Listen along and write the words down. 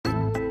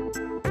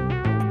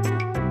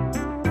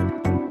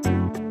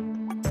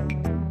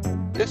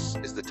This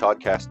is the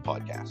Toddcast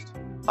podcast.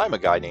 I'm a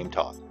guy named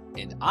Todd.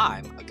 And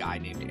I'm a guy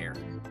named Eric.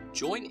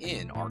 Join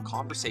in our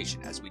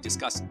conversation as we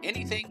discuss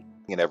anything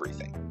And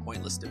everything.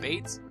 pointless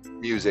debates,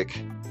 Music,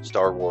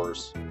 Star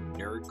Wars,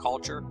 nerd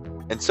culture,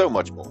 and so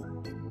much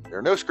more. There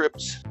are no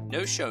scripts.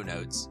 no show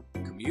notes.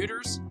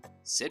 Commuters,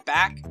 sit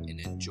back and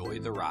enjoy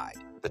the ride.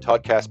 The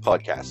Toddcast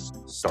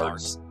podcast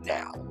Starts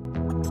now.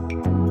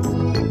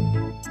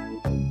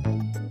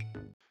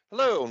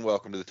 Hello and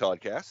welcome to the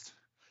Toddcast.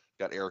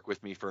 Got Eric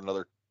with me for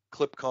another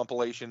clip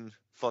compilation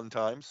fun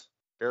times.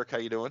 Eric, how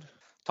you doing?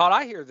 Todd,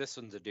 I hear this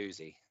one's a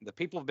doozy. The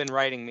people have been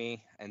writing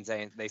me and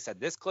saying they said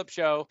this clip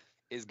show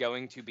is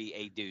going to be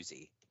a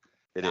doozy.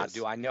 It Now, is.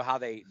 do I know how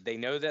they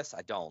know this?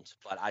 I don't,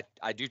 but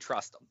I do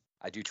trust them.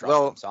 I do trust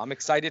Well- them. So I'm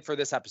excited for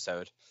this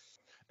episode.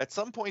 At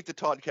some point, the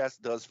Toddcast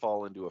does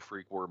fall into a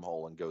freak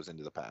wormhole and goes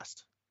into the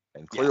past.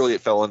 And clearly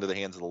it fell into the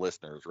hands of the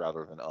listeners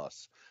rather than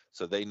us.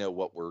 So they know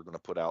what we're going to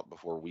put out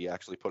before we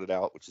actually put it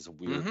out, which is a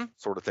weird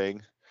sort of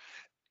thing,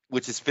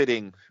 which is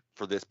fitting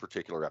for this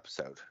particular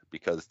episode.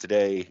 Because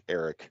today,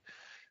 Eric,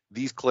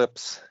 these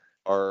clips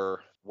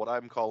are what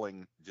I'm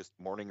calling just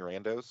morning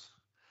randos.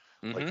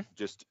 Like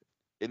just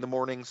in the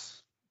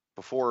mornings,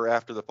 before or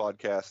after the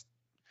podcast,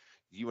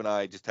 you and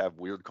I just have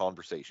weird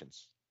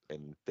conversations.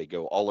 And they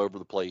go all over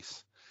the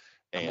place.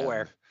 I'm And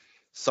aware.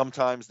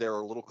 sometimes there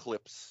are little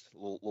clips,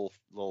 little,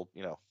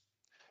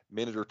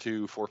 minute or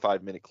two, 4 or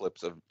 5 minute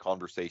clips of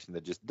conversation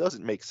that just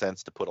doesn't make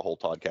sense to put a whole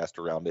podcast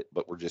around it,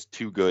 but we're just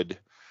too good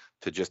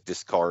to just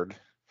discard.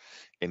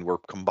 And we're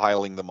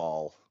compiling them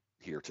all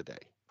here today.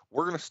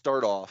 We're going to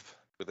start off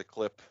with a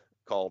clip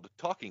called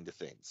Talking to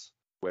Things,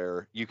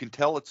 where you can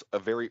tell it's a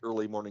very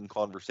early morning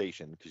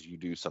conversation because you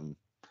do some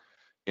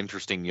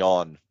interesting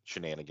yawn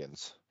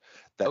shenanigans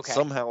that Okay.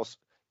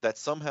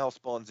 somehow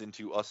spawns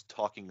into us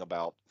talking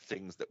about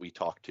things that we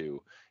talk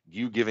to,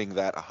 you giving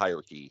that a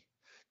hierarchy,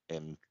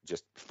 and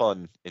just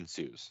fun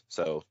ensues.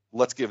 So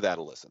let's give that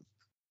a listen.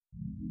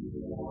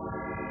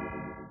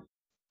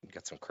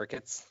 Got some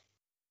crickets.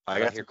 I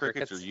Did I got hear some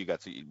crickets, crickets? or you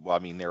got some? Well, I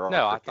mean, there are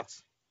No, I thought-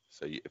 crickets.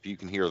 So if you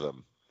can hear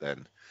them,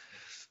 then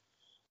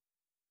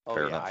Oh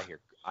Fair yeah, enough.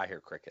 I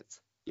hear crickets.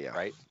 yeah,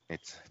 Right?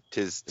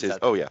 tis. that-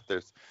 Oh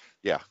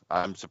yeah,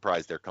 I'm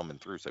surprised they're coming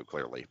through so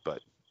clearly,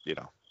 but you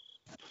know.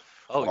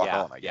 Oh Rock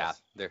yeah, on, I yeah.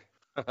 guess.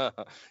 There.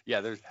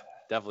 Yeah, there's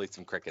definitely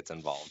some crickets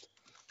involved.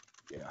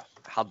 Yeah.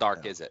 How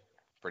dark Yeah. is it?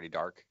 Pretty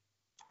dark.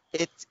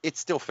 It's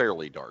still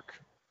fairly dark.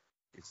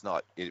 It's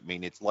not. I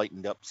mean, it's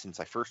lightened up since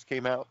I first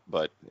came out,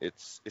 but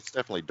it's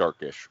definitely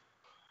darkish.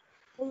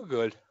 Oh,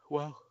 good.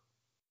 Well,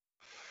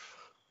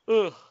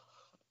 ugh.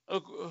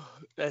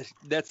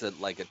 That's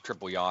like a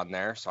triple yawn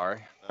there.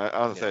 Sorry. I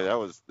want to say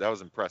Yeah. that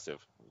was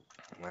impressive.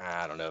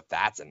 I don't know if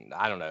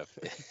I don't know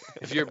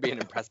if you're being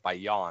impressed by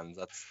yawns.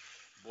 That's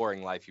a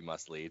boring life you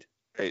must lead.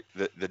 Hey,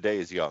 the day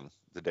is young.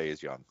 The day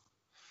is young.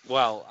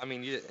 Well, I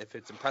mean, if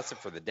it's impressive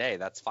for the day,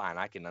 that's fine.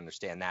 I can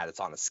understand that. It's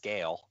on a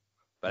scale.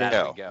 But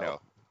as we go,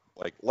 No.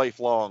 Like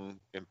lifelong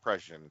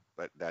impression,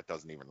 but that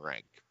doesn't even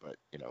rank. But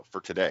for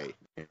today,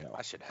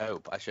 I should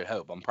hope.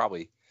 I'm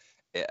probably.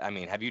 I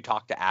mean, have you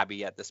talked to Abby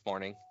yet this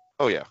morning?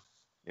 Oh yeah.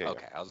 Yeah.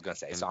 Okay, I was gonna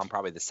say. And- So I'm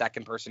probably the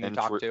second person you and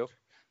talked to.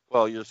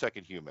 Well, you're the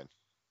second human.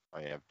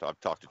 I've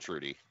talked to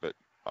Trudy, but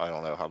I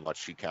don't know how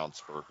much she counts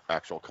for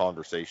actual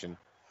conversation.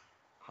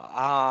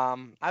 I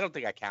don't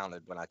think I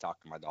counted when I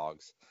talked to my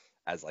dogs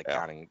as like Yeah.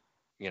 counting.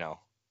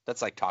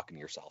 That's like talking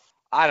to yourself.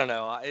 I don't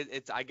know.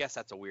 It's I guess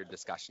that's a weird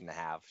discussion to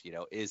have.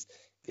 Is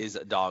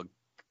a dog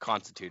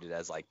constituted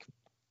as like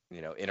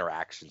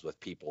interactions with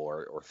people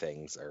or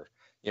things or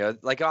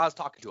like I was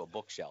talking to a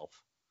bookshelf.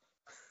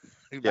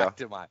 Back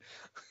to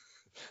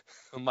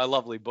my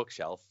lovely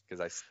bookshelf because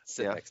I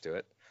sit Yeah. next to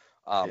it.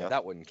 Yeah.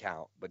 That wouldn't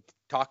count, but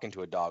talking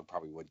to a dog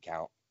probably would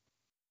count.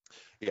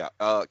 Yeah.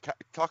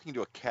 Talking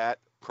to a cat,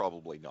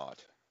 probably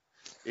not.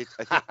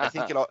 I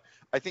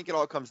think it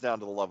all comes down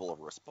to the level of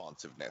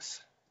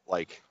responsiveness.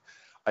 Like,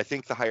 I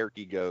think the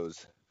hierarchy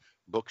goes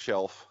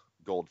bookshelf,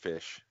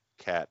 goldfish,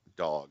 cat,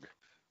 dog,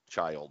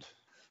 child,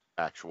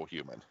 actual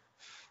human.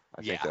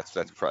 I think Yeah.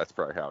 that's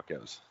probably how it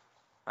goes.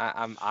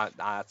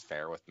 That's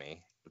fair with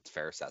me. It's a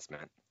fair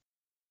assessment.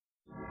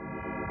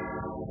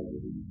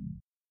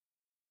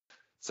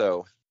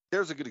 So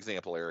there's a good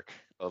example, Eric,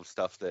 of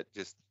stuff that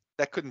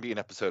couldn't be an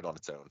episode on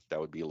its own. That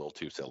would be a little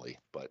too silly,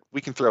 but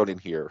we can throw it in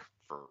here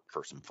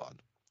for some fun.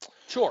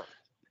 Sure.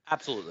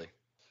 Absolutely.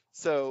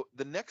 So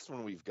the next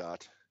one we've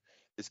got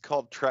is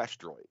called Trash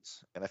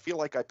Droids. And I feel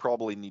like I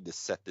probably need to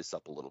set this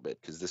up a little bit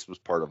because this was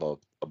part of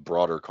a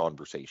broader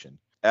conversation.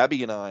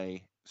 Abby and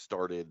I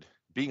started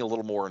being a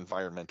little more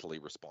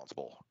environmentally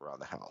responsible around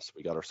the house.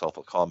 We got ourselves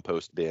a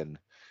compost bin.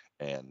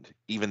 And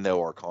even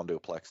though our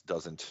condoplex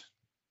doesn't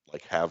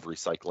have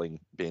recycling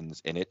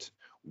bins in it,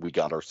 we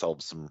got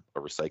ourselves a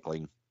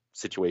recycling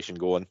situation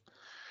going.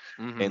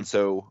 Mhm. And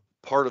so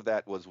part of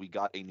that was we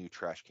got a new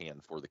trash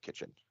can for the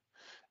kitchen.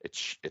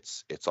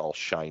 It's all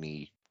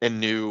shiny and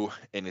new,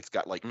 and it's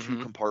got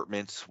two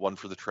compartments, one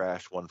for the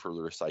trash, one for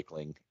the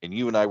recycling. And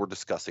you and I were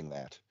discussing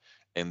that,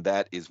 and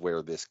that is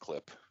where this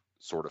clip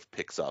sort of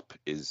picks up,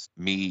 is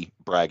me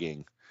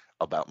bragging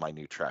about my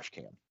new trash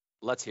can.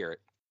 Let's hear it.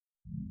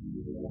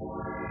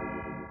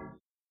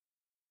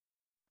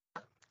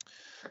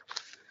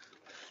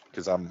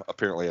 Because I'm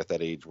apparently at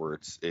that age where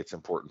it's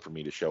important for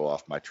me to show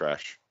off my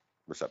trash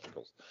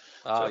receptacles.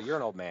 So, You're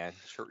an old man.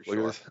 Sure.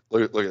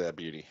 look at that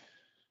beauty.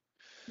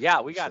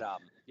 Yeah, we got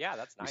yeah,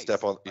 that's nice.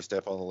 You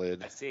step on the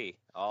lid. I see.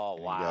 Oh,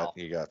 and wow.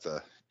 You got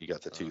the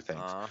two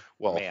things.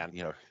 Well, Man,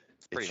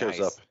 it shows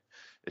nice. up.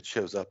 It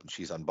shows up, and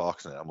she's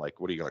unboxing it. I'm like,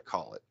 "What are you gonna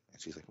call it?"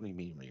 And she's like, "What do you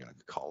mean? What are you gonna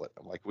call it?"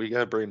 I'm like, "We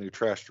got a brand new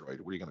trash droid.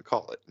 What are you gonna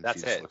call it?" And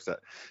That's it.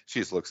 She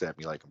just looks at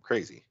me like I'm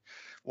crazy.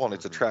 Well,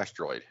 it's a trash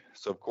droid,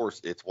 so of course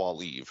it's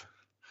Waleed.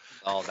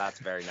 Oh, that's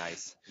very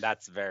nice.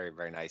 That's very,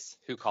 very nice.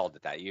 Who called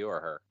it that? You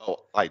or her? Oh,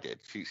 I did.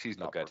 She's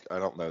not good. I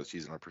don't know that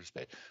she's gonna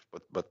participate,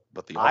 but the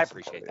I awesome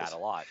appreciate part that is, a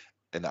lot.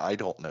 and I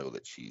don't know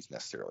that she's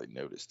necessarily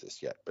noticed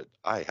this yet, but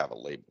I have a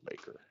label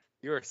maker.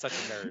 You are such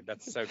a nerd.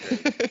 That's so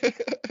great.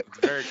 It's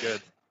very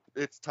good.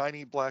 It's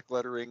tiny black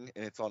lettering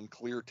and it's on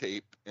clear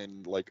tape,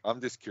 and like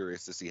I'm just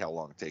curious to see how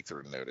long it takes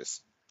her to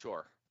notice.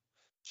 Sure.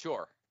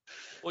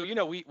 Well,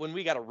 when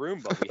we got a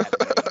Roomba, we had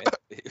to name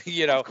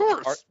it. Of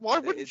course. Why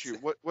wouldn't you?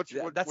 What's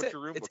your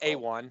Roomba It's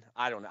called? A1.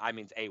 I don't know. I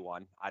mean, it's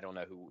A1. I don't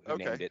know who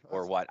named it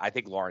or That's- what. I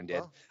think Lauren did.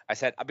 Well. I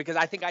said because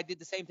I think I did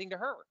the same thing to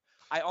her.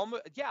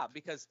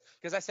 Because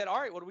I said, all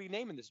right, what are we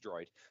naming this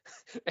droid?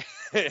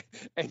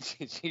 And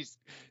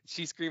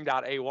she screamed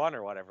out A1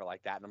 or whatever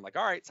like that, and I'm like,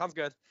 all right, sounds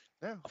good.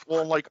 Yeah.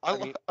 Well, like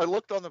I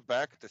looked on the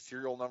back at the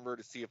serial number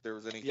to see if there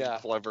was anything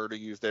clever to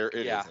use there.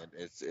 It isn't.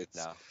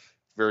 It's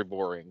very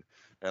boring.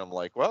 And I'm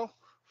like, well,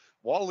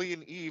 Wally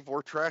and Eve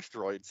were trash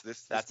droids.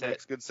 This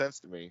makes good sense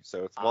to me.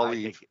 So it's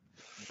Wally.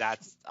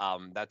 That's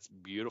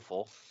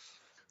beautiful.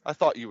 I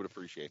thought you would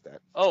appreciate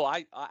that. Oh,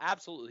 I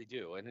absolutely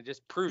do, and it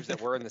just proves that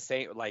we're in the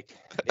same. Like,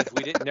 if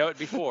we didn't know it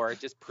before, it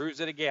just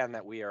proves it again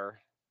that we are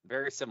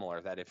very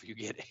similar. That if you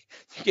get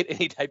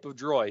any type of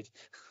droid,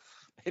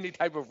 any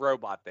type of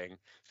robot thing,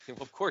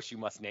 of course you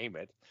must name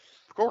it.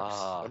 Of course.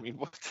 I mean,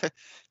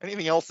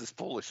 anything else is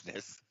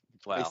foolishness.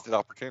 Wasted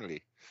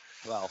opportunity.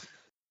 Well.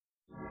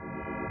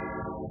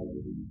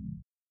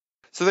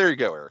 So there you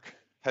go, Eric.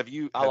 Have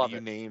you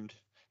named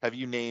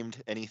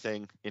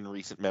anything in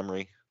recent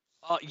memory?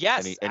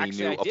 Yes. Any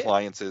new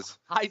appliances?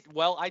 I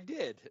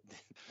did.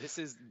 This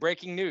is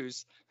breaking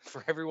news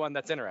for everyone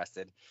that's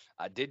interested.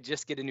 I did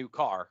just get a new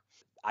car.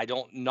 I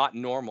don't not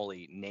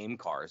normally name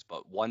cars,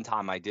 but one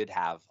time I did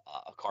have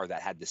a car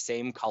that had the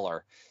same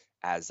color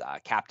as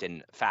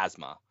Captain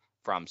Phasma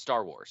from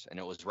Star Wars, and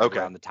it was right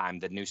around the time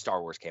the new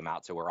Star Wars came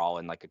out, so we're all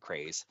in like a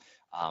craze.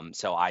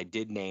 So I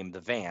did name the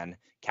van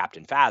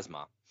Captain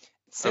Phasma.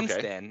 Since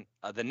then,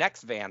 the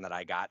next van that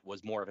I got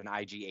was more of an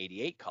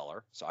IG-88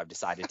 color, so I've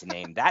decided to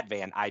name that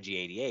van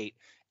IG-88.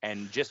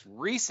 And just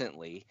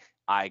recently,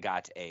 I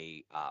got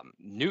a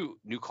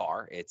new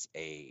car. It's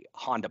a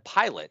Honda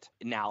Pilot.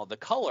 Now, the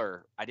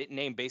color, I didn't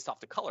name based off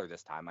the color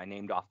this time. I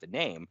named off the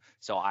name,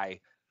 so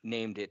I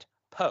named it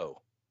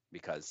Poe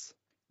because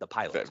the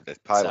pilot.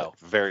 So,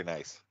 very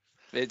nice.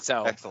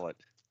 Excellent.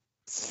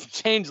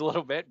 Changed a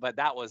little bit, but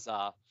that was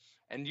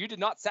and you did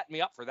not set me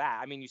up for that.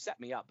 I mean, you set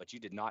me up, but you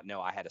did not know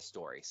I had a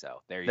story.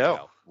 So there you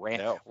go.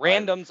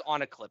 Randoms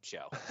on a clip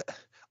show.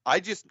 I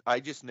just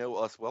know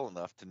us well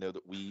enough to know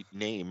that we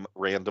name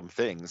random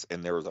things,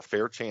 and there was a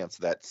fair chance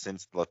that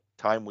since the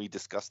time we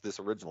discussed this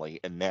originally,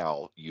 and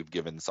now you've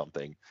given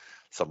something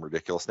some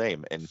ridiculous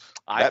name, and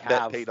that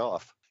bet paid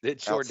off.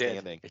 It sure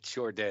did. It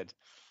sure did.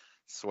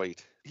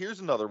 Sweet. Here's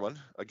another one.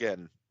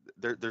 Again,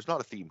 there's not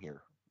a theme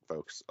here,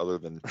 folks, other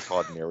than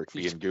Todd and Eric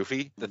being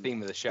goofy. The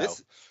theme of the show.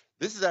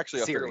 This is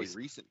actually a fairly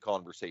recent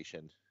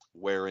conversation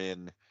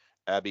wherein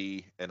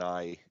Abby and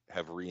I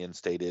have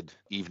reinstated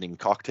evening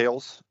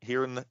cocktails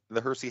here in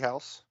the Hersey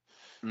house,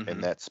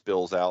 and that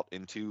spills out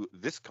into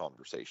this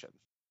conversation.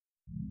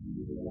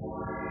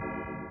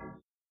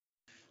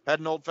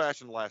 Had an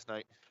old-fashioned last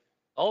night.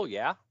 Oh,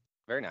 yeah?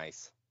 Very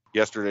nice.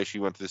 Yesterday, she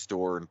went to the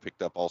store and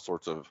picked up all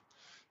sorts of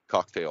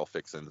cocktail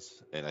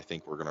fixins, and I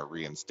think we're going to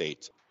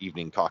reinstate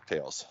evening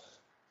cocktails.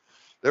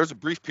 There was a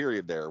brief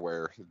period there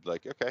where,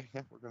 like, okay,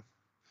 yeah, we'll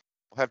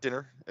have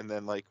dinner, and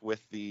then like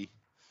with the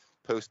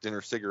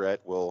post-dinner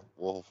cigarette,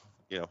 we'll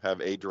have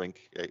a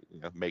drink,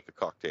 make a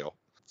cocktail.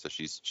 So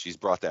she's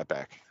brought that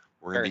back.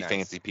 We're gonna be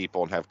fancy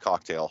people and have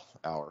cocktail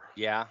hour.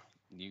 Yeah,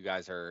 you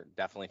guys are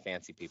definitely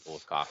fancy people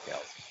with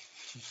cocktails.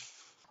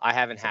 I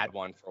haven't had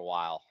one for a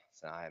while,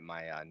 so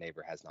my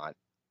neighbor has not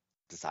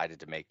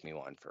decided to make me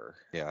one for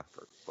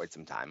quite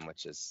some time,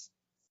 which is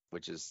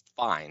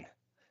fine.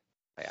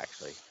 I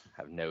actually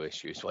have no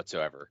issues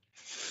whatsoever.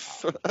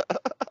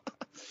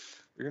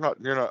 You're not.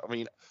 I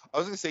mean, I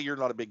was gonna say you're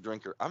not a big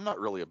drinker. I'm not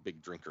really a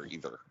big drinker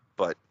either.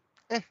 But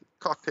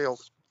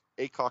cocktails,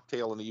 a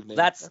cocktail in the evening.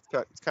 It's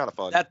kind of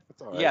fun. That's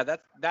all right. Yeah,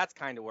 that's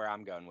kind of where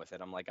I'm going with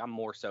it. I'm like, I'm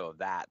more so of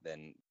that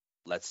than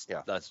let's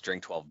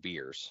drink 12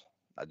 beers.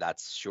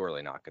 That's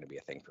surely not going to be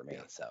a thing for me.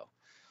 Yeah. So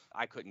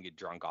I couldn't get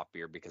drunk off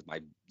beer because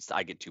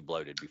I get too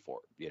bloated before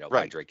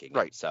by drinking.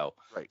 Right. So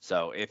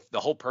if the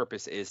whole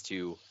purpose is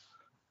to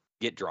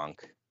get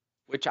drunk,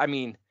 which I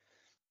mean,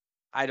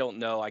 I don't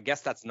know. I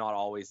guess that's not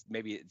always.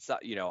 Maybe it's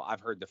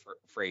I've heard the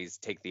phrase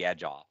 "take the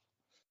edge off."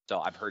 So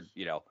I've heard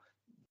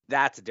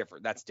that's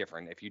different. That's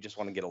different. If you just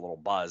want to get a little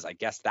buzz, I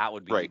guess that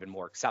would be Right. even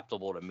more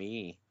acceptable to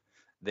me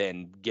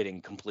than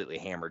getting completely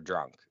hammered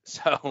drunk.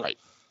 So Right.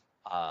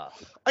 uh,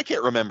 I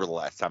can't remember the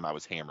last time I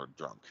was hammered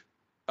drunk.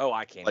 oh,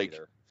 I can't Like,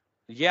 either.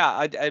 Yeah,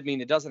 I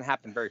mean, it doesn't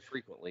happen very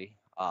frequently.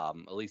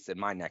 At least in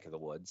my neck of the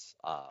woods.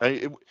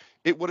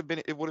 it would have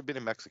been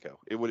in Mexico.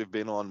 It would have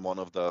been on one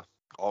of the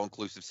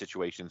all-inclusive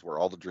situations where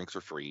all the drinks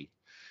are free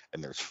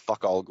and there's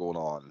fuck all going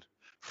on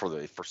for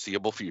the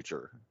foreseeable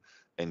future,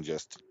 and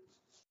just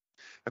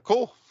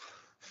cool.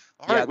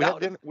 All Yeah, right, we that had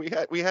would. dinner.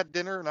 We had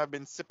dinner, and I've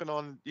been sipping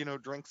on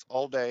drinks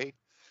all day.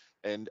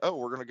 And oh,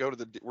 we're gonna go to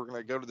the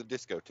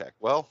discotheque.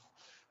 Well,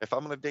 if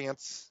I'm gonna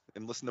dance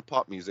and listen to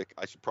pop music,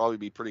 I should probably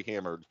be pretty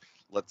hammered.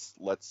 Let's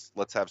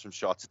have some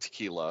shots of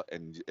tequila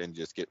and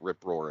just get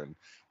rip roaring.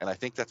 And I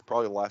think that's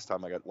probably the last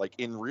time I got, like,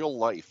 in real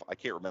life. I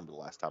can't remember the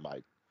last time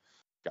I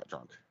got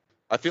drunk.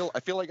 I feel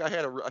like I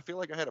had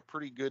a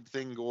pretty good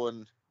thing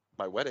going.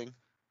 My wedding.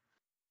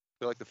 I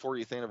feel like the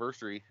 40th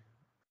anniversary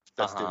Uh-huh.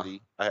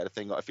 festivity. I had a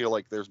thing. I feel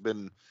like there's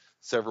been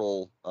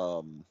several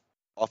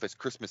office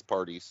Christmas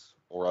parties,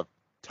 or I've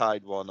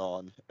tied one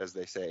on, as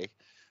they say.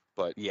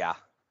 But Yeah.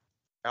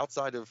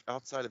 outside of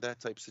that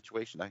type of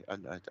situation,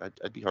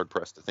 I'd be hard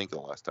pressed to think of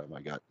the last time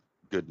I got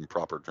good and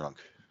proper drunk.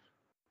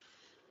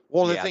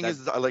 Well, the Yeah. thing That.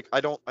 is,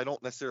 I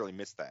don't necessarily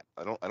miss that.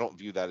 I don't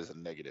view that as a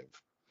negative.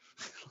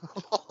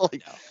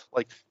 like No.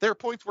 like there are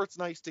points where it's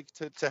nice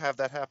to have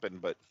that happen,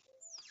 but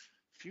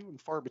few and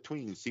far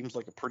between seems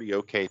like a pretty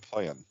okay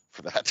plan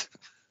for that,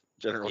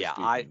 generally Yeah.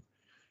 speaking.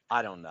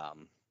 I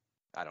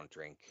don't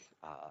drink.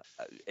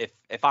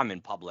 If I'm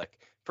in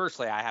public,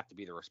 firstly, I have to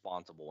be the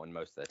responsible one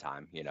most of the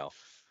time.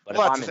 But if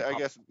Well, I'm in I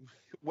pub, guess,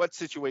 what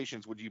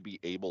situations would you be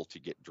able to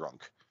get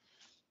drunk?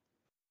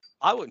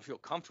 I wouldn't feel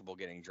comfortable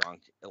getting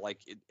drunk. Like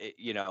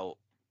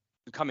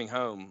coming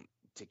home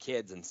to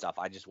kids and stuff,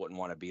 I just wouldn't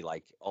want to be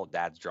like, oh,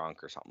 dad's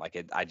drunk or something like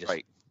it. I just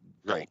Right,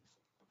 don't right,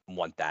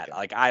 want that. yeah,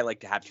 Like I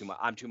like to have too much.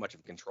 I'm too much of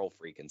a control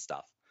freak and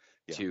stuff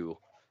yeah. to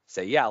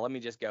say, yeah, let me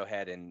just go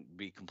ahead and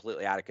be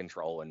completely out of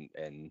control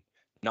and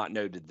not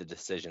know the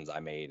decisions I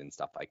made and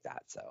stuff like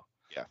that. So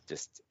Yeah,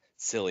 just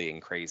silly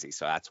and crazy.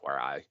 So that's where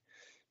I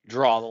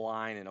draw the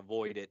line and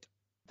avoid it.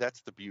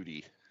 that's the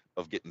beauty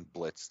of getting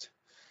blitzed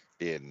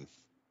in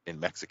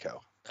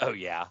Mexico. Oh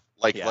yeah,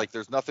 Like yeah, like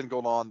there's nothing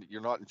going on.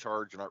 You're not in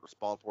charge. You're not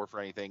responsible for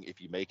anything.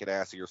 If you make an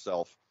ass of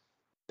yourself,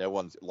 no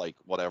one's like,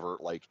 whatever.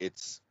 Like,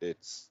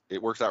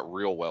 it works out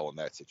real well in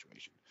that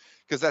situation.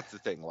 Because that's the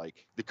thing.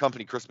 Like, the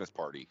company Christmas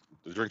party,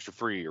 the drinks are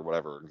free or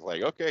whatever. It's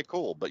like, okay,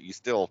 cool, but you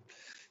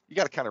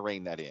got to kind of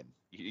rein that in.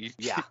 You,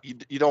 yeah.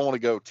 you don't want to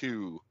go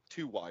too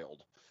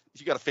wild.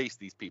 You got to face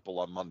these people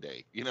on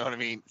Monday. You know what I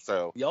mean?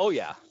 So Oh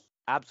yeah,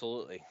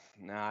 absolutely.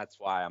 No, that's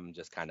why I'm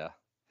just kind of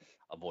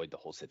avoid the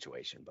whole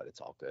situation, but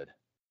it's all good.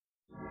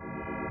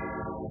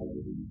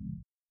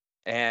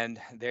 And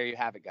there you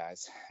have it,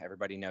 guys.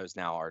 Everybody knows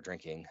now our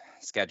drinking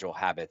schedule,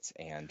 habits,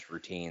 and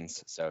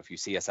routines. So if you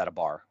see us at a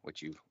bar,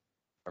 which you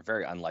are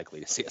very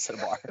unlikely to see us at a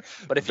bar,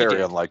 but if you very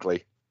did,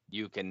 unlikely.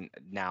 you can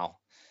now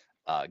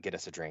get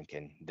us a drink,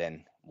 and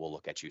then we'll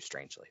look at you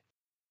strangely.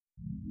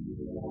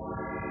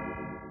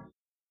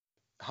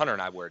 Hunter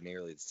and I wear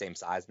nearly the same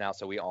size now,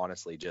 so we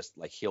honestly just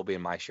like he'll be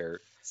in my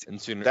shirt, and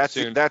That's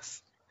soon.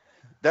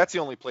 that's the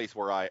only place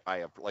where I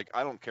have, like,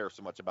 I don't care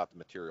so much about the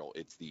material.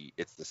 It's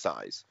the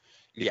size.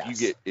 If you Yes.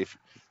 get if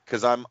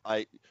because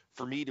I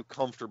for me to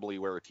comfortably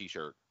wear a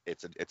t-shirt,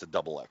 it's a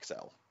double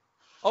XL.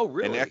 Oh,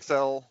 An really?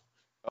 XL,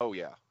 oh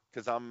yeah,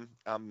 because I'm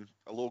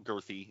a little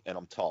girthy and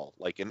I'm tall.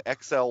 Like, an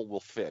XL will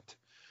fit,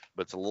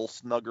 but it's a little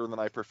snugger than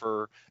I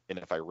prefer. And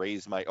if I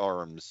raise my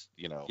arms,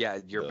 Yeah,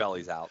 your the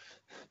belly's out.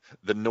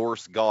 the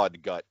Norse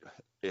god gut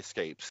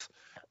escapes.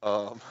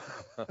 Um,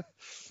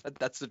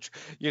 That's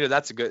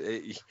that's a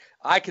good.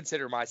 I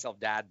consider myself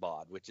dad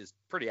bod, which is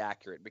pretty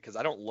accurate because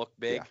I don't look yeah.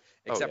 big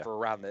Oh except yeah. for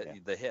around Yeah.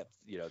 the hips,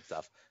 and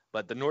stuff.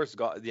 But the Norse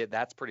god, yeah,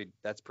 that's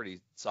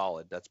pretty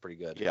solid. That's pretty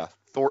good. Yeah,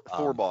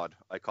 Um, Thorbod,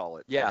 I call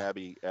it, and yeah,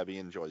 Abby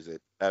enjoys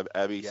it.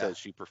 Abby yeah. says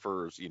she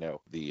prefers,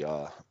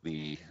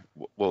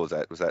 what was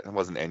that? It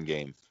wasn't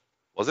Endgame,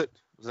 was it?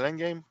 Was it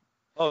Endgame?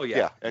 Oh yeah,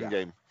 Yeah, yeah.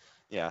 Endgame.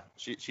 Yeah,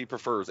 she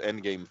prefers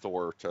Endgame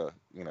Thor to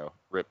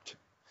ripped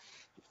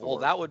Well, Thor,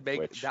 that would make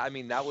which, that. I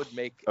mean, that would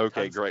make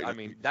okay, tons. great. I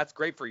mean, that's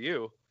great for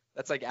you.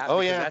 That's like Oh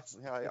because yeah, that's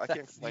yeah, I can't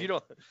that's complain.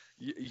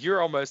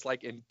 you're almost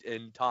like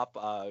in top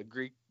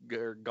Greek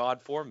or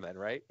god form then,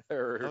 right?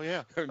 Oh or,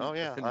 yeah, or oh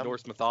yeah,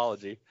 Norse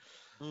mythology.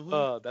 hmm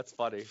Oh, that's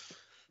funny.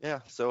 yeah.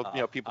 So,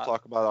 Uh, people uh,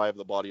 talk about, I have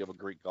the body of a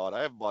Greek god.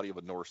 I have the body of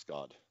a Norse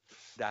god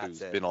that's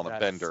who's it. been on a That's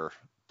bender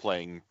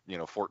playing,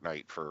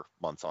 Fortnite for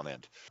months on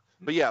end.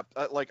 But yeah,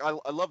 I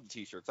love the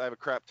t-shirts. I have a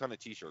crap ton of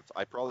t-shirts.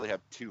 I probably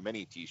have too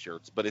many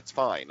t-shirts, but it's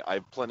fine. I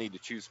have plenty to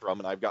choose from,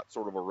 and I've got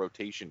sort of a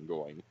rotation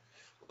going.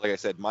 Like I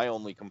said, my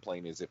only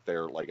complaint is if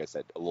they're, like I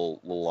said, a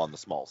little on the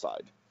small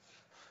side.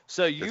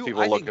 So Because you,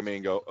 people I look think, at me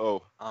and go,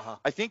 "Oh, uh-huh.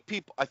 I think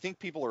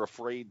people are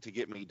afraid to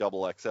get me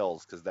double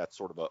XLs because that's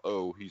sort of a,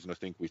 oh, he's gonna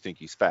think we think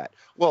he's fat.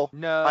 Well, I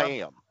No,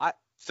 am. I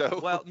So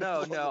well,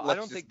 no, I let's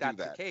don't think just do that's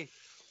the that. case.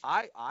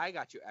 I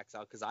got you XL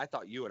because I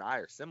thought you and I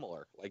are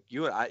similar. Like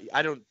you and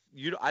I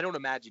don't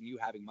imagine you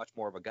having much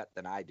more of a gut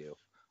than I do.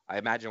 I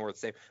imagine we're the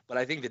same, but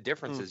I think the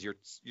difference Hmm. is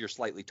you're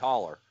slightly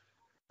taller.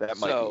 That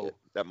might be it. So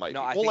That might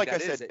no, be. I Well, think like I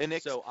that is said,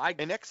 it. So I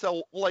an XL.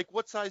 Like,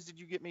 what size did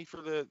you get me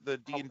for the um,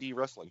 D&D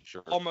wrestling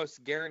shirt?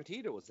 almost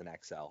guaranteed it was an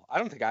XL. I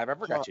don't think I've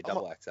ever I'm a, got you I'm a,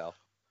 double XL.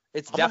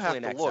 It's I'm gonna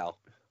definitely have an to look.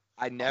 XL.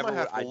 I I'm gonna never would.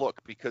 have to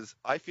look because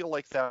I feel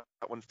like that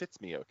one fits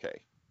me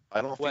okay.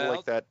 I don't feel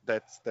like Well,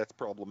 that's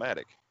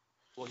problematic.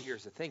 Well,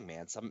 here's the thing,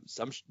 man.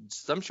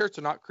 Some shirts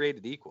are not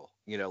created equal.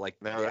 Like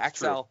No, the that's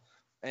true. XL,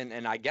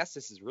 and I guess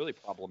this is really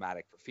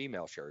problematic for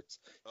female shirts.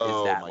 Is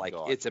Oh that my like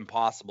God. it's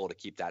impossible to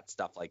keep that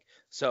stuff like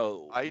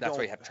so? I That's why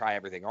don't. you have to try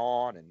everything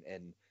on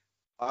and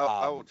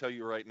I will tell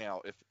you right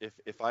now,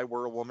 if I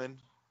were a woman,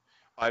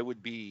 I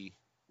would be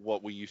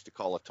what we used to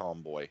call a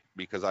tomboy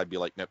because I'd be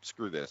like, nope,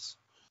 screw this.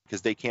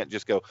 Because they can't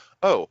just go,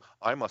 oh,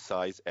 I'm a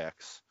size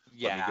X.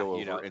 Let me yeah, go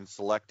over and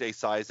select a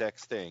size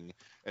X thing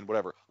and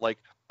whatever. Like,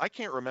 I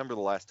can't remember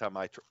the last time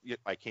I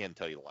can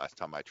tell you the last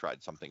time I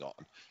tried something on,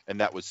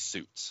 and that was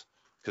suits.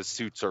 Because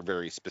suits are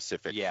very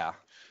specific, yeah,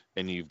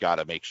 and you've got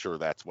to make sure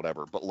that's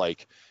whatever. But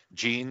like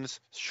jeans,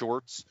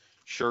 shorts,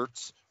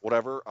 shirts,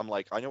 whatever, I'm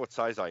like, I know what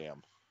size I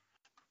am.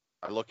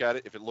 I look at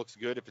it. If it looks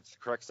good, if it's the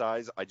correct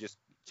size, I just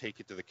take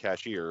it to the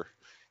cashier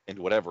and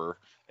whatever.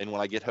 And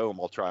when I get home,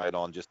 I'll try it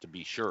on just to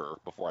be sure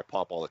before I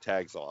pop all the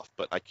tags off.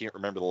 But I can't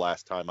remember the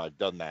last time I've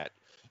done that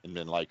and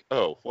been like,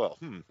 oh, well,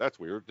 that's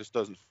weird. This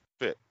doesn't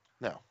fit.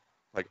 No.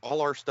 Like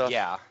all our stuff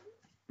yeah,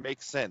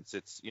 makes sense.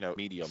 It's,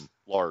 medium,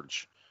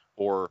 large,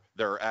 or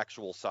there are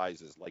actual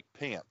sizes like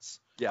pants.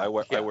 yeah, I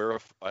wear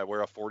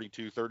a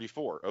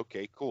 42-34.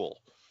 Okay, cool.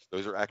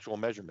 Those are actual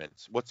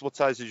measurements. What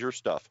size is your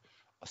stuff?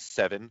 A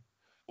 7?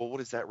 Well, what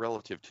is that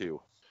relative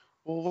to?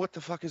 Well, what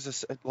the fuck is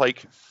this?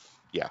 Like,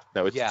 yeah,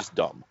 no, it's yeah, just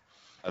dumb.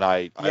 And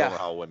I don't yeah. know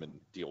how women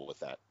deal with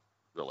that,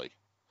 really.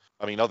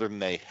 I mean, other than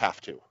they have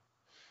to.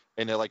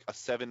 And they're like, a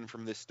 7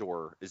 from this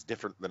store is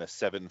different than a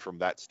 7 from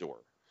that store.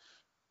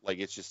 Like,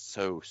 it's just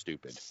so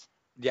stupid.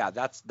 Yeah,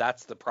 that's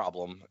the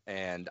problem,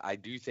 and I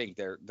do think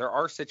there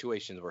are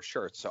situations where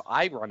shirts. So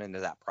I run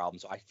into that problem.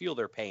 So I feel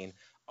their pain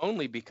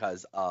only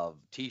because of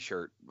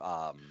t-shirt,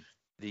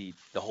 the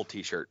whole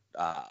t-shirt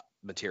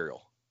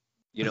material.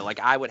 Like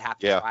I would have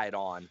to Yeah, try it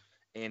on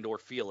and or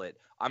feel it.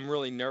 I'm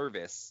really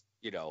nervous.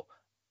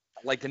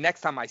 Like the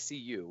next time I see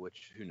you,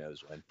 which who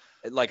knows when,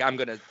 like I'm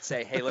gonna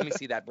say, hey, let me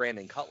see that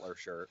Brandon Cutler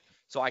shirt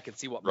so I can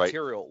see what right,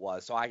 material it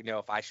was, so I know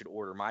if I should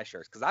order my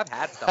shirts. Because I've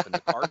had stuff in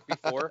the cart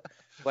before.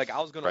 Like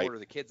I was gonna right. order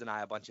the kids and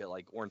I a bunch of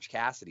like Orange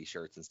Cassidy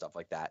shirts and stuff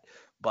like that,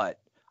 but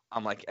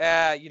I'm like,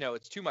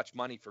 it's too much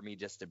money for me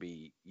just to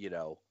be,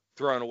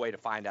 thrown away to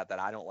find out that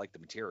I don't like the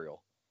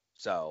material.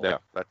 So Yeah,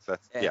 that's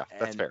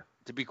and fair.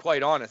 to be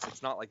quite honest,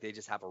 it's not like they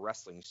just have a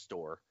wrestling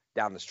store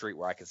down the street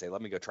where I can say,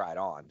 let me go try it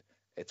on.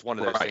 It's one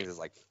of those Right. things that's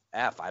like,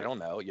 I don't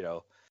know.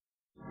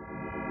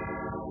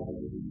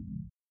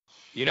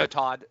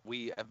 Todd,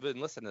 we have been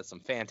listening to some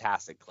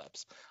fantastic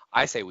clips.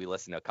 I say we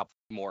listen to a couple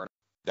more.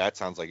 That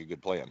sounds like a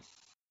good plan.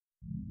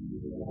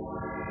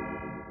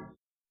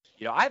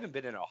 I haven't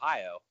been in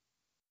Ohio.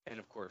 And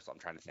of course, I'm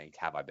trying to think,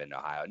 have I been to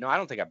Ohio? No, I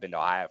don't think I've been to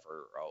Ohio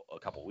for a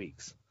couple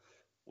weeks,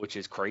 which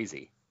is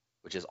crazy,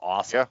 which is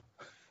awesome.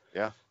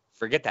 Yeah.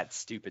 Forget that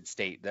stupid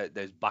state.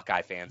 Those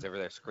Buckeye fans over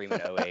there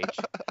screaming OH.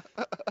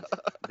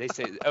 They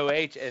say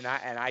OH, and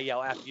I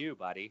yell F you,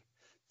 buddy.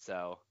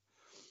 So,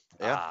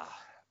 Yeah.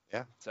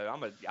 So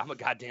I'm a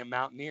goddamn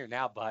Mountaineer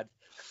now, bud.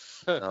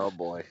 Oh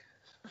boy.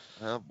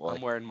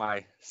 I'm wearing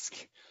my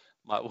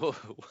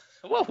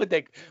what would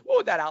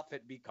that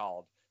outfit be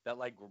called? That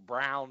like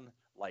brown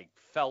like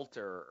felt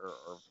or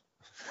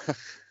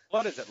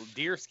what is it?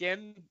 Deer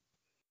skin?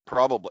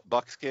 Probably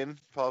buckskin,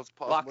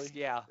 possibly. Bucks,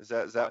 yeah. Is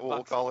that what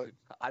we'll call it?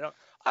 I don't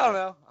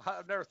know.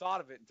 I've never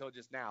thought of it until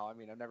just now. I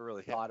mean, I've never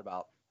really thought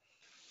about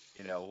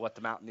what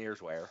the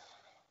Mountaineers wear.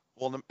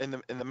 Well, in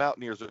the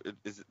Mountaineers,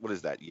 what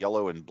is that?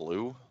 Yellow and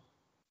blue?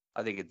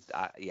 I think it's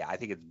I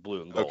think it's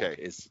blue and gold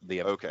Okay. is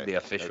the Okay.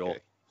 official Okay.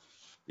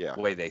 Yeah.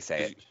 way they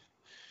say it.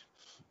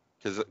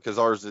 Because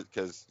ours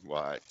is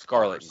why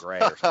Scarlet and gray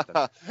or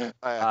something.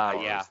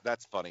 Yeah.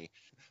 That's funny.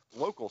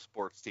 Local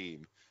sports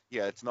team.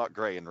 Yeah, it's not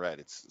gray and red.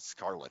 It's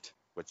scarlet,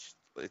 which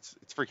it's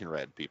freaking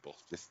red. People,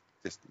 just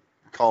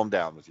calm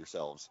down with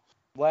yourselves.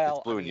 Well,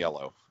 it's blue and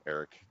yellow,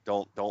 Eric.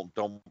 Don't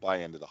buy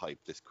into the hype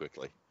this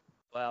quickly.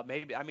 Well,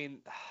 maybe. I mean,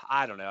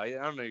 I don't know. I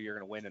don't know. You're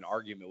going to win an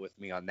argument with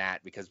me on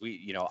that because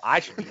I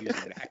should be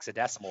using an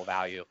hexadecimal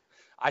value.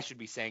 I should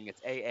be saying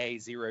it's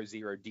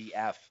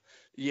AA00DF.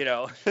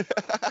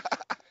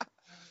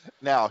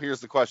 Now, here's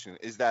the question: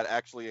 is that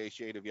actually a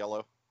shade of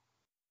yellow?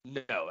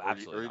 No,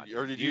 absolutely not.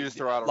 Or did you just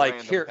throw out a like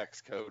random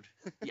hex code?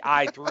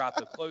 I threw out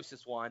the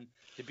closest one.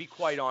 To be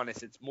quite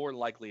honest, it's more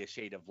likely a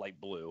shade of light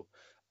blue,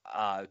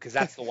 because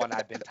that's the one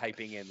I've been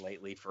typing in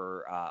lately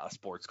for a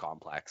sports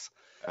complex.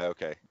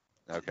 Okay.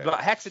 Okay. But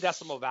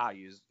hexadecimal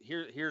values,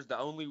 here's the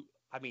only,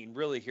 I mean,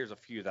 really, here's a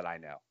few that I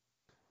know.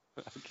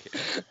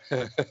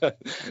 Okay.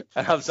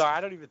 And I'm sorry,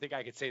 I don't even think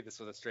I could say this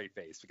with a straight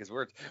face because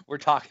we're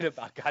talking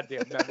about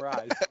goddamn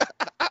memorize.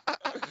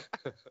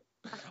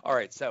 All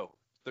right, so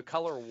the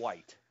color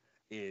white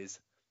is,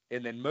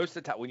 and then most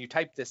of the time when you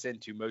type this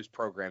into most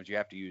programs, you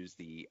have to use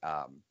the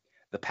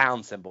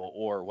pound symbol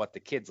or what the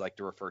kids like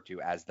to refer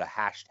to as the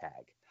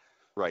hashtag.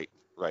 Right.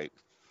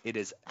 It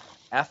is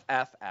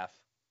FFF,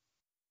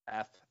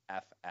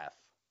 FFF,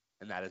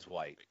 and that is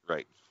white.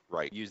 Right.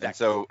 Use And that.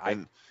 so,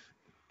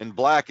 and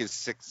black is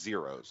 6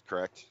 zeros,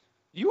 correct?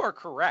 You are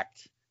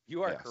correct.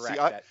 You are Yeah. correct.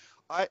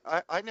 See,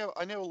 I know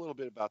a little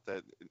bit about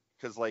that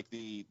because like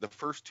the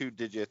first 2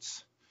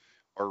 digits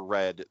are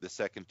red, the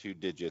second 2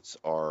 digits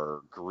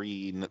are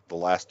green, the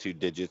last 2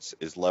 digits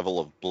is level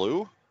of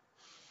blue.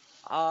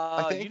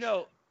 I think.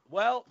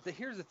 Well,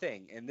 here's the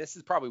thing, and this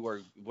is probably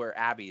where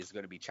Abby is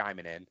going to be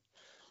chiming in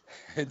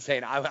and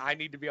saying, I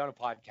need to be on a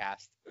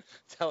podcast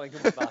telling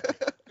him about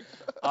it.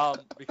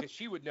 Because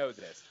she would know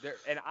this.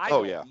 And I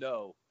don't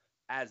know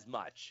as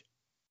much.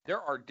 There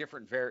are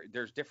different,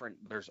 there's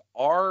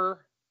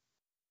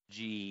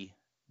RGB.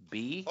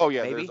 Oh,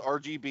 yeah, maybe? there's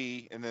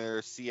RGB, and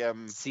there's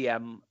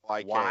CMYK.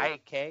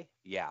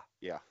 Yeah.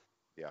 Yeah.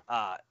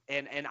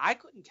 And I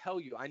couldn't tell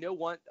you. I know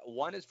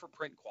one is for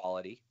print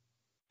quality.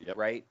 Yep.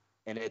 Right?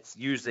 And it's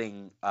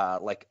using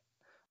like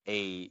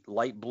a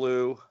light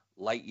blue,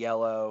 light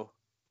yellow,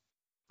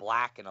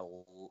 black, and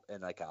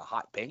like a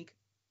hot pink.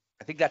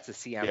 I think that's a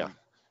CM. Yeah.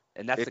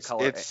 And that's the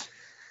color.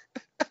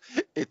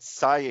 It's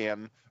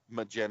cyan,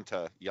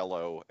 magenta,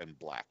 yellow, and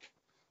black.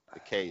 The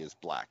K is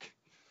black.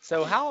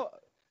 So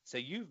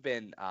you've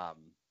been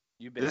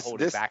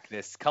holding back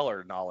this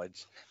color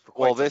knowledge for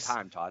quite some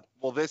time, Todd.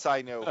 Well, this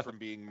I know from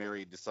being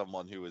married to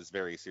someone who is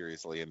very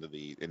seriously in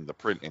the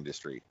print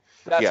industry.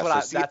 That's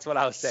what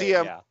I was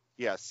saying.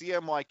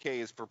 CMYK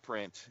is for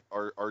print.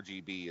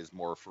 RGB is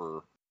more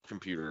for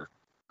computer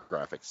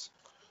graphics.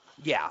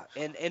 Yeah,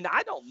 and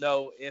I don't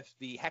know if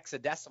the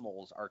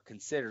hexadecimals are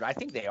considered. I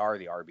think they are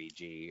the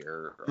RBG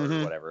or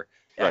whatever.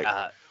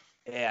 Right.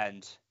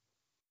 And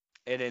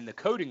in the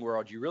coding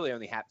world, you really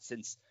only have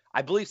since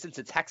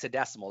it's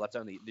hexadecimal,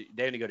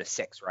 they only go to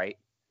 6, right?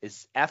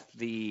 Is F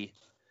the?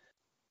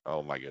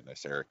 Oh my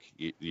goodness, Eric,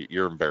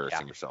 you're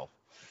embarrassing yourself.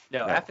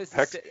 No, F is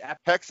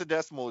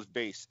hexadecimal is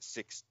base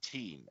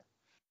 16.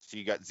 So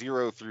you got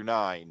 0 through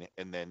 9,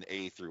 and then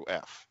A through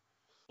F.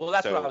 Well,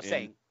 that's what I was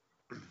saying.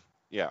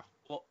 Yeah.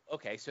 Well,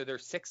 okay, so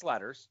there's 6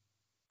 letters,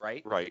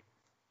 right? Right.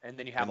 And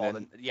then you have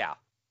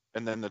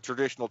And then the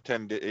traditional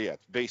 10,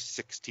 it's base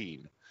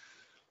 16.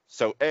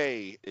 So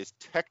A is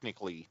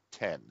technically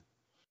 10.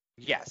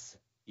 Yes.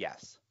 Yeah.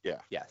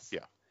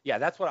 Yeah,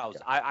 that's what I was.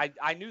 Yeah.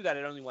 I knew that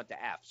it only went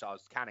to F, so I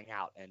was counting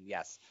out, and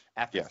yes,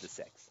 F is the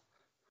 6.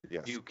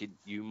 Yes.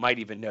 You might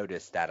even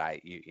notice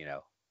that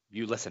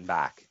you listen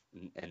back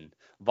and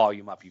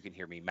volume up, you can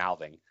hear me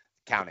mouthing,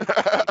 counting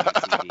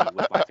ABCD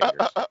with my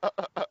fingers.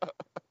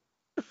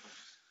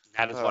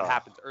 That is what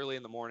happens early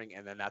in the morning,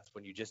 and then that's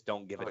when you just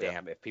don't give a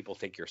damn if people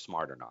think you're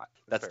smart or not.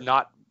 That's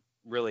not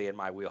really in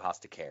my wheelhouse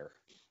to care.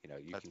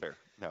 That's fair.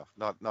 No,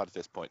 not at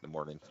this point in the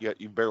morning.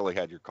 You barely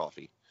had your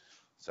coffee.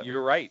 So.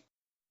 You're right.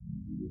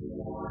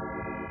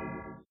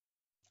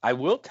 I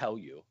will tell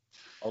you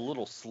a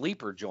little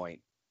sleeper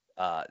joint,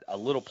 a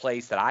little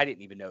place that I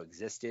didn't even know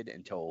existed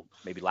until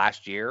maybe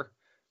last year.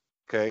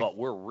 Okay. But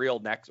we're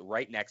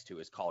right next to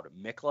is called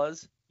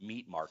Mikla's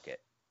Meat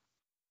Market.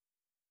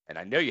 And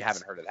I know you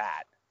haven't heard of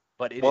that,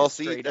 but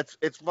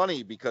it's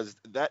funny because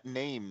that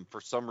name for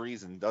some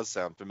reason does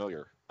sound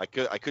familiar. I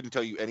couldn't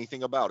tell you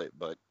anything about it,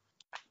 but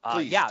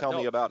please tell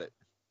me about it.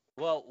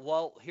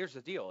 Well, here's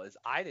the deal: is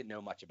I didn't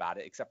know much about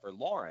it except for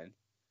Lauren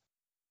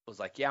was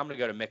like, "Yeah, I'm gonna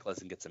go to Mikla's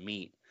and get some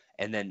meat,"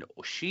 and then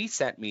she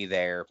sent me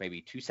there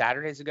maybe 2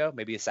 Saturdays ago,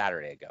 maybe a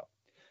Saturday ago,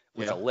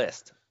 with a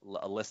list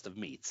of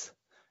meats,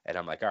 and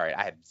I'm like, "All right,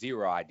 I have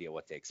zero idea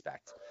what to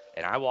expect,"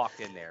 and I walked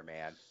in there,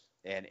 man,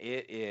 and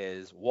it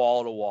is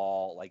wall to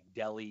wall, like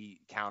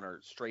deli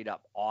counter, straight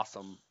up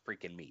awesome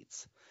freaking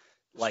meats.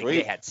 Like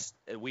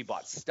we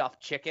bought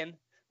stuffed chicken,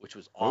 which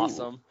was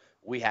awesome. Ooh.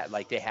 We had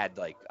they had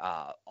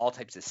all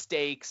types of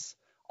steaks,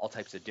 all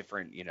types of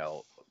different,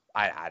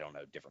 I don't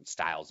know, different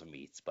styles of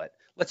meats, but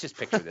let's just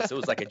picture this. It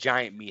was like a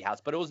giant meat house,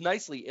 but it was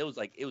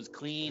it was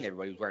clean.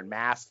 Everybody was wearing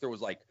masks. There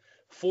was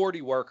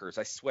 40 workers,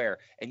 I swear.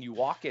 And you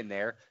walk in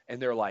there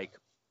and they're like,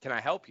 "Can I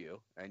help you?"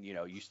 And,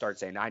 you start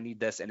saying, "I need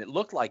this." And it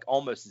looked like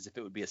almost as if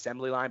it would be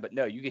assembly line, but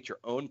no, you get your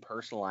own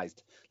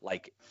personalized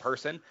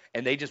person,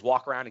 and they just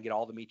walk around and get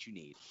all the meat you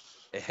need.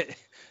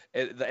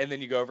 And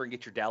then you go over and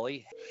get your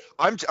deli.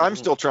 I'm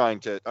still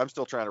trying to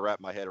wrap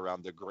my head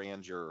around the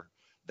grandeur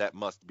that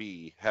must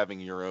be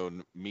having your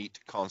own meat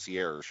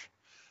concierge.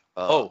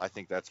 I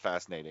think that's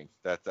fascinating.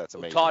 That's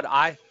amazing. Todd,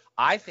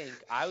 I think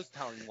I was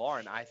telling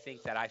Lauren, I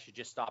think that I should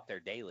just stop there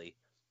daily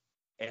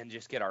and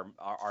just get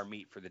our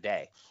meat for the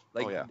day.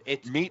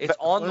 It's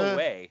on the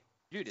way,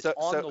 dude. It's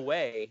on the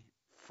way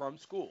from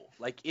school.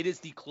 It is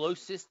the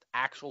closest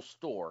actual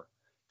store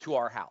to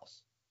our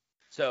house.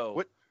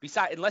 So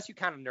Besides, unless you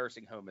count a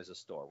nursing home as a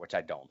store, which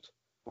I don't.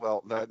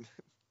 Well, that.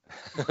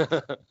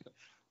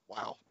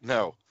 Wow.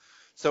 No.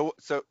 So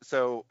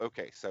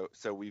okay.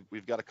 So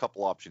we've got a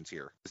couple options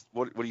here.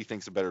 What do you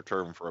think is a better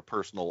term for a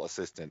personal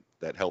assistant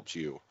that helps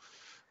you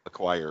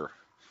acquire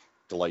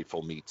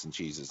delightful meats and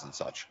cheeses and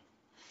such?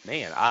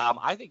 Man,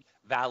 I think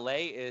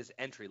valet is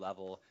entry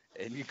level,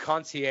 and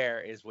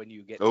concierge is when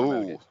you get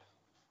promoted. Oh,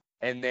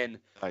 And then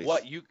nice.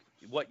 what you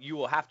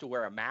will have to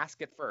wear a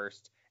mask at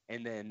first,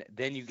 and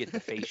then you get the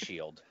face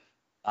shield.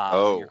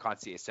 Your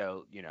concierge.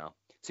 So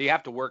so you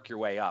have to work your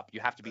way up. You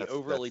have to be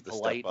overly that's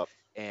the polite step up.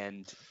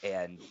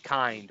 and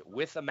kind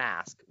with a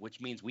mask, which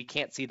means we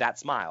can't see that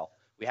smile.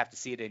 We have to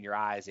see it in your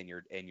eyes and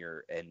your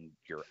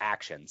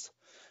actions.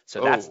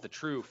 So that's the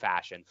true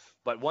fashion.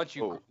 But once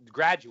you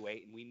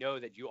graduate, and we know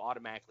that you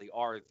automatically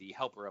are the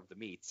helper of the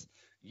meats,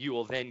 you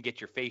will then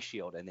get your face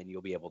shield, and then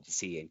you'll be able to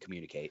see and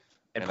communicate.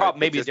 And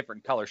maybe a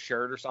different color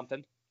shirt or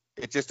something.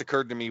 It just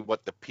occurred to me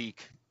what the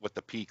peak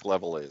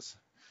level is.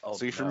 Oh,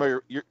 So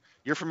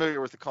you're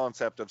familiar with the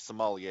concept of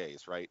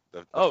sommeliers, right?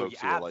 The folks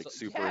who are like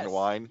super into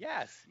wine.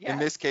 Yes. In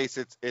this case,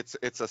 it's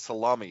a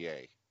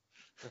salamier.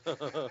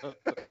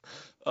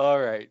 All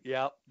right.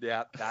 Yep.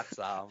 That's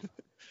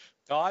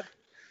Todd.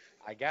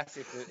 I guess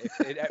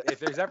if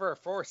there's ever a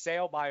for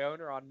sale by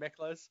owner on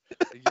Miklas,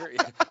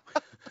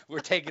 we're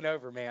taking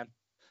over, man.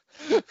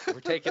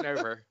 We're taking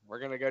over. We're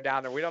gonna go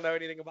down there. We don't know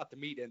anything about the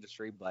meat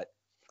industry, but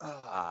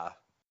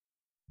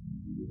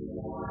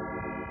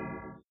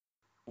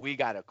we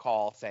got a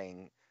call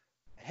saying,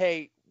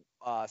 "Hey,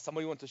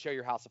 somebody wants to show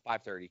your house at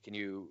 5:30.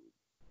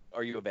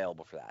 Are you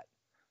available for that?"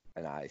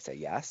 And I say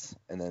yes.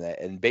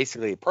 And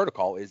basically, the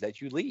protocol is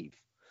that you leave.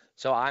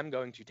 So I'm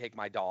going to take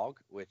my dog,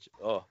 which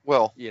the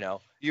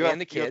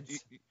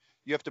kids.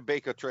 You have to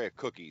bake a tray of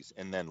cookies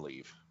and then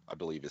leave, I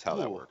believe, is how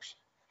that works.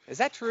 Is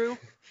that true?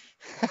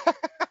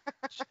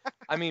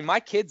 I mean, my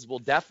kids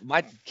would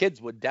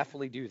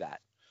definitely do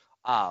that.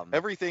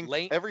 Everything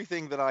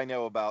that I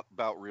know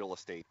about real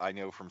estate, I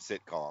know from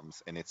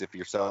sitcoms, and it's if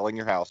you're selling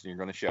your house and you're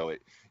going to show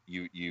it,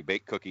 you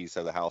bake cookies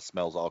so the house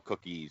smells all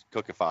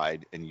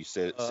cookified, and you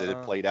sit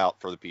it played out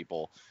for the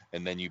people,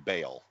 and then you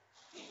bail.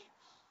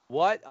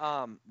 What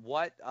I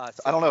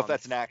don't know if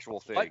that's an actual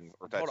thing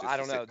or if that's just I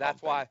don't know. That's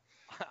thing. why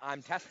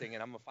I'm testing,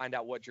 and I'm gonna find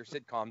out what your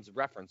sitcoms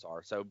reference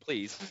are. So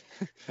please,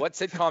 what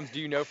sitcoms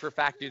do you know for a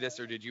fact do this,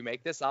 or did you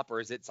make this up, or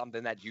is it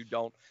something that you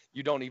don't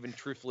even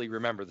truthfully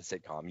remember the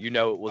sitcom? You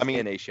know it was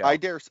in a show. I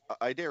dare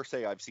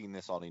say I've seen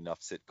this on enough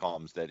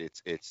sitcoms that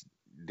it's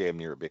damn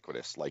near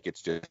ubiquitous. Like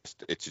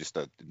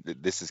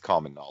this is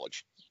common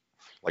knowledge.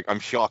 Like, I'm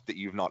shocked that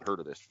you've not heard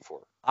of this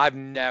before. I've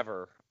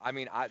never. I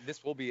mean,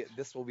 this will be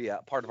a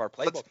part of our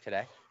playbook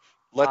today.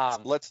 Let's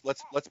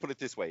put it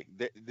this way.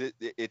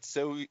 It's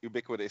so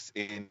ubiquitous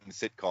in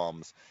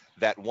sitcoms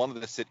that one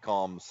of the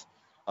sitcoms,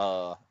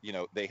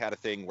 they had a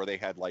thing where they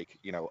had like,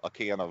 a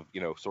can of,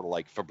 sort of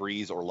like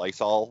Febreze or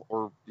Lysol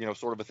or,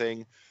 sort of a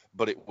thing,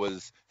 but it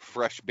was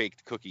fresh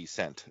baked cookie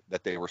scent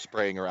that they were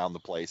spraying around the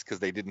place because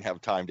they didn't have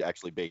time to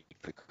actually bake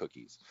the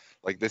cookies.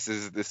 Like this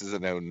is a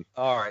known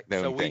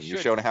thing.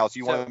 You're showing a house.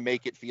 You want to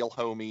make it feel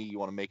homey. You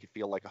want to make it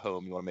feel like a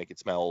home. You want to make it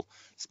smell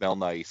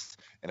nice.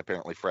 And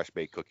apparently, fresh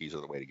baked cookies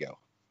are the way to go.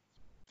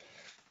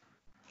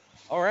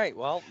 All right.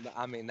 Well,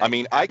 I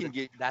can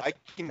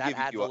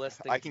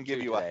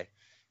give you a.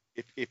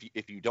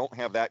 If you don't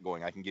have that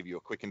going, I can give you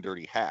a quick and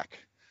dirty hack,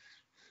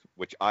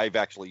 which I've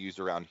actually used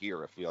around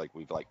here. If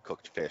we've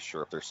cooked fish,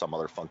 or if there's some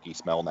other funky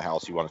smell in the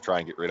house you want to try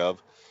and get rid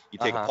of, you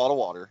take a pot of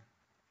water,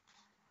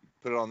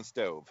 put it on the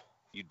stove.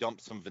 You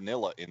dump some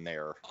vanilla in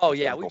there. Oh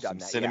yeah, we've done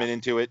that. Cinnamon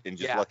into it, and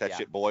just let that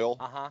shit boil.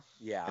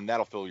 Yeah. And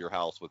that'll fill your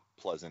house with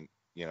pleasant,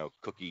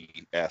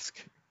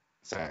 cookie-esque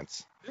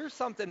scents. There's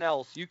something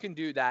else you can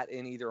do that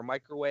in either a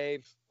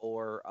microwave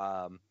or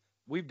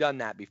we've done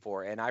that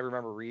before. And I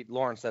remember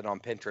Lauren said it on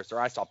Pinterest, or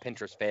I saw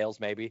Pinterest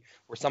fails maybe,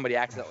 where somebody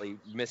accidentally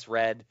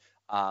misread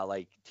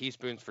like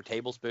teaspoons for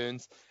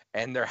tablespoons,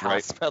 and their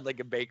house smelled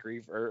like a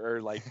bakery or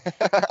like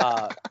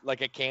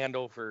like a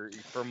candle for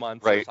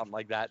months or something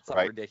like that.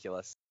 Something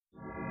ridiculous.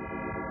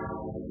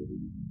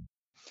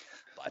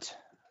 But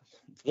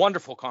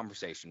wonderful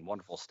conversation,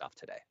 wonderful stuff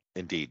today.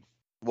 Indeed.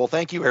 Well,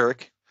 thank you,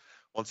 Eric,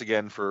 once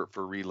again for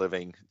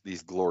reliving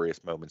these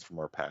glorious moments from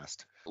our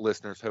past.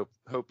 Listeners,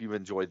 hope you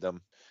enjoyed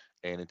them,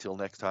 and until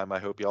next time, I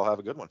hope you all have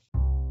a good one.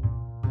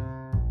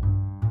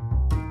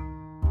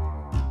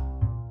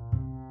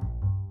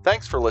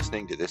 Thanks for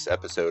listening to this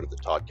episode of the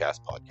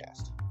Toddcast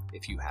podcast.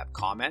 If you have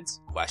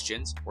comments,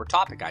 questions, or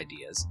topic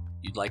ideas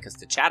you'd like us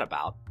to chat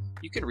about,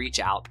 you can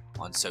reach out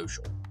on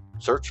social.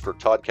 Search for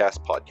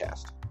Toddcast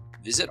Podcast.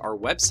 Visit our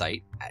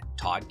website at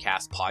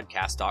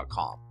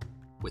toddcastpodcast.com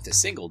with a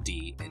single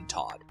D in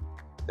Todd.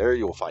 There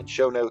you will find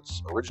show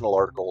notes, original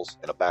articles,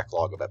 and a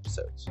backlog of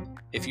episodes.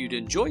 If you'd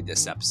enjoyed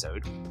this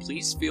episode,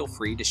 please feel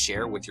free to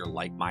share with your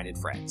like-minded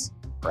friends.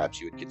 Perhaps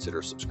you would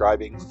consider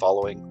subscribing,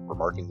 following, or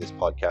marking this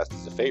podcast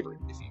as a favorite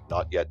if you've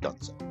not yet done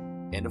so.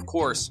 And of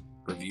course,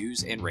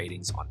 reviews and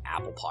ratings on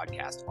Apple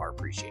Podcasts are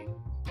appreciated.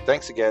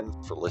 Thanks again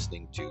for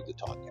listening to the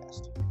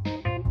Toddcast.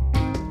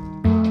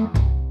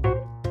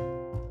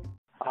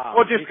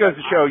 Well, it just goes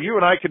to show you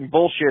and I can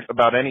bullshit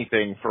about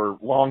anything for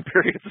long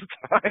periods of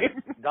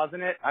time.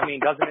 Doesn't it? I mean,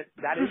 doesn't it?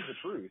 That is the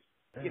truth.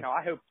 You know,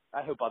 I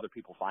hope other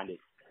people find it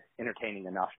entertaining enough